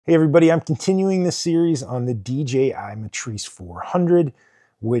Hey everybody, I'm continuing this series on the DJI Matrice 400,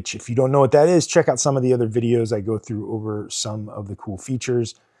 which if you don't know what that is, check out some of the other videos. I go through over some of the cool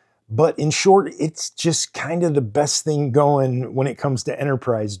features. But in short, it's just kind of the best thing going when it comes to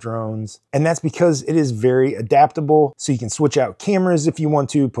enterprise drones. And that's because it is very adaptable. So you can switch out cameras if you want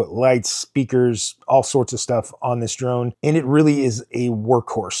to, put lights, speakers, all sorts of stuff on this drone. And it really is a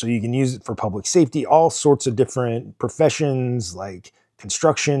workhorse. So you can use it for public safety, all sorts of different professions like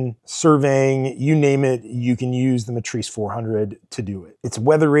construction, surveying, you name it, you can use the Matrice 400 to do it. It's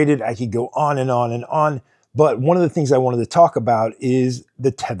weather rated. I could go on and on and on. But one of the things I wanted to talk about is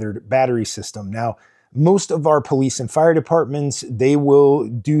the tethered battery system. Now, most of our police and fire departments, they will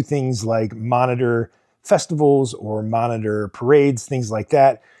do things like monitor festivals or monitor parades, things like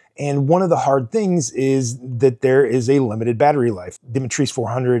that. And one of the hard things is that there is a limited battery life. The Matrice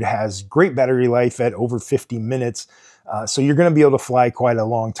 400 has great battery life at over 50 minutes. So you're going to be able to fly quite a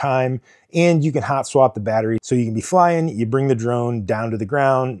long time, and you can hot swap the battery. So you can be flying, you bring the drone down to the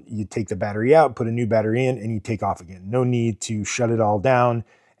ground, you take the battery out, put a new battery in, and you take off again. No need to shut it all down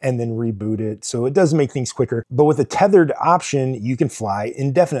and then reboot it. So it does make things quicker. But with a tethered option, you can fly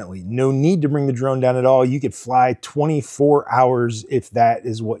indefinitely. No need to bring the drone down at all. You could fly 24 hours if that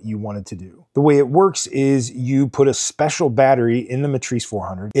is what you wanted to do. The way it works is you put a special battery in the Matrice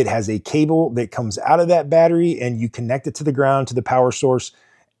 400. It has a cable that comes out of that battery and you connect it to the ground, to the power source.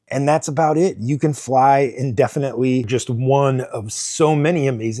 And that's about it. You can fly indefinitely, just one of so many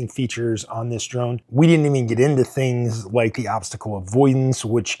amazing features on this drone. We didn't even get into things like the obstacle avoidance,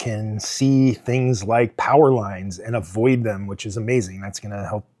 which can see things like power lines and avoid them, which is amazing. That's gonna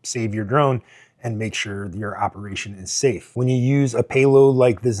help save your drone and make sure your operation is safe. When you use a payload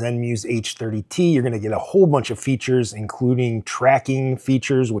like the Zenmuse H30T, you're gonna get a whole bunch of features, including tracking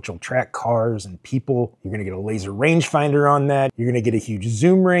features, which will track cars and people. You're gonna get a laser rangefinder on that. You're gonna get a huge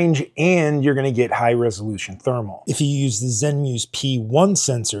zoom range, and you're gonna get high resolution thermal. If you use the Zenmuse P1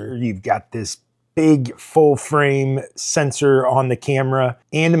 sensor, you've got this big full frame sensor on the camera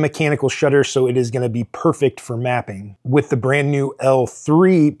and a mechanical shutter, so it is going to be perfect for mapping. With the brand new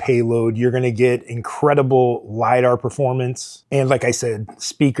L3 payload, you're going to get incredible LiDAR performance. And like I said,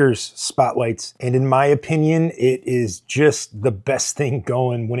 speakers, spotlights. And in my opinion, it is just the best thing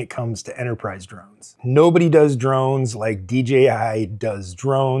going when it comes to enterprise drones. Nobody does drones like DJI does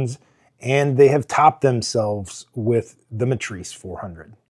drones, and they have topped themselves with the Matrice 400.